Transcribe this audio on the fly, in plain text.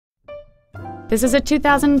This is a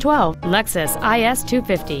 2012 Lexus IS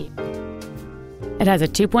 250. It has a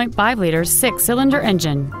 2.5-liter six-cylinder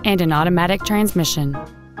engine and an automatic transmission.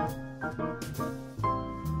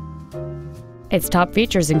 Its top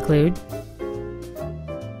features include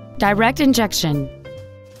direct injection,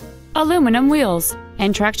 aluminum wheels,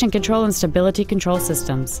 and traction control and stability control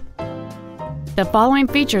systems. The following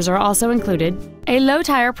features are also included: a low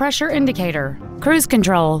tire pressure indicator, cruise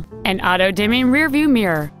control, an auto-dimming rearview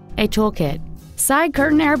mirror, a toolkit, side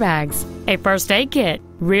curtain airbags, a first aid kit,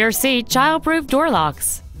 rear seat child-proof door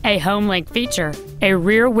locks, a home link feature, a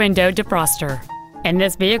rear window defroster, and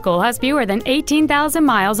this vehicle has fewer than 18,000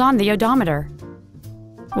 miles on the odometer.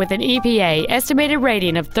 With an EPA estimated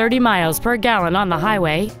rating of 30 miles per gallon on the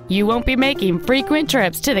highway, you won't be making frequent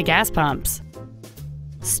trips to the gas pumps.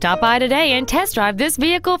 Stop by today and test drive this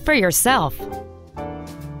vehicle for yourself.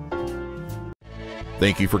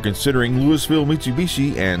 Thank you for considering Louisville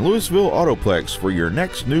Mitsubishi and Louisville Autoplex for your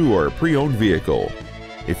next new or pre-owned vehicle.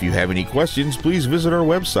 If you have any questions, please visit our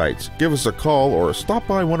websites, give us a call, or stop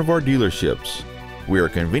by one of our dealerships. We are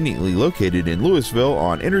conveniently located in Louisville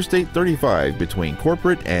on Interstate 35 between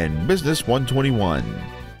Corporate and Business 121.